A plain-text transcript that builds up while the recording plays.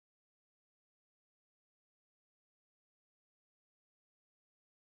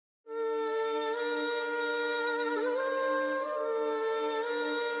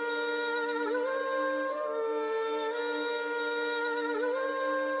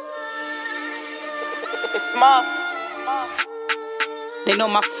It's Muff. They know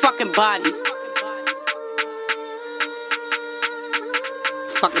my fucking body.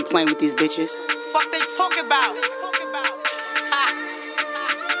 Fucking playing with these bitches. Fuck they talking about?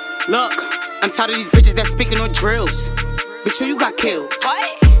 Look, I'm tired of these bitches that speaking on drills. Bitch, who you got killed?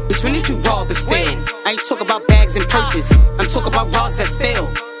 What? Bitch, when did you rob but steal? When? I ain't talk about bags and purses. I'm talking about raws that steal.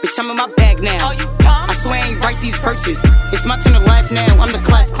 Bitch, I'm in my bag now. Oh, you dumb? I swear I ain't write these verses. It's my turn to laugh now, I'm the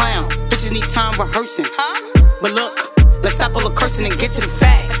class clown. Bitches need time rehearsing. But look, let's stop all the cursing and get to the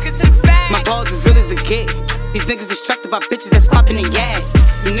facts. Get to the facts. My balls as real as it get. These niggas distracted by bitches that's clapping their ass.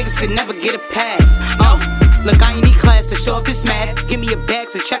 You niggas could never get a pass. Look, I ain't need class to show off this math. Give me a bag,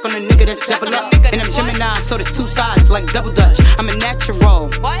 so check on a nigga that's double up. And I'm Gemini, so there's two sides, like double Dutch. I'm a natural.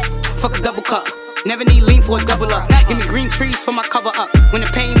 What? Fuck a double cup. Never need lean for a double up. Give me green trees for my cover up. When the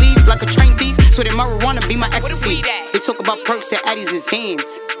pain leave, like a train thief, so that marijuana be my ecstasy. They talk about perks that Addies his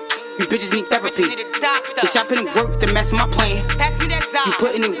hands. You bitches need therapy. Bitch, I put in work to mess with my plan. Pass me that Zod. You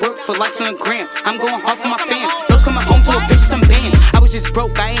putting in work for likes on the gram. I'm going hard for my fam. Those coming home to a bitch and some bands. I was just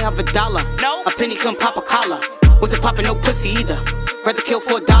broke, I ain't have a dollar. No. A penny couldn't pop a collar. Wasn't popping no pussy either. Rather kill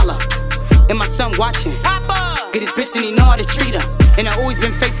for $1. And my son watching. Papa. Get his bitch and he know how to treat her. And I always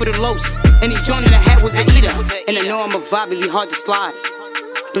been faithful to Los. And he joined in the hat was an eater. And I know I'm a vibe, it be hard to slide.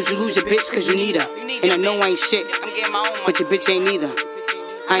 Don't you lose your bitch cause you need her. And I know I ain't shit, I'm getting my own. but your bitch ain't neither.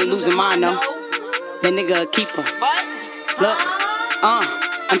 I ain't losing mine though. That nigga a keeper. What? Look,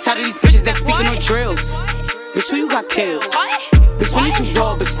 I'm tired of these bitches that speaking on drills. Bitch, who you got killed? What? Bitch, when did you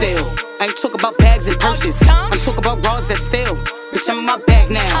rob but steal? I ain't talk about bags and purses. I'm talking about raws that steal. Bitch, I'm in my bag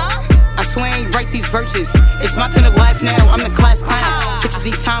now. I swear I ain't write these verses. It's my turn to laugh now, I'm the class clown. Bitches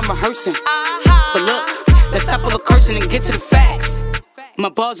need time rehearsing. But look, let's stop all the cursing and get to the facts. My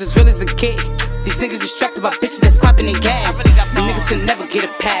balls as real as it get. These niggas distracted by bitches that's clapping their gas. You niggas can never get a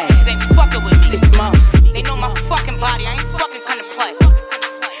pass. They ain't fucking with me. It's Muff. They know my fucking body. I ain't fucking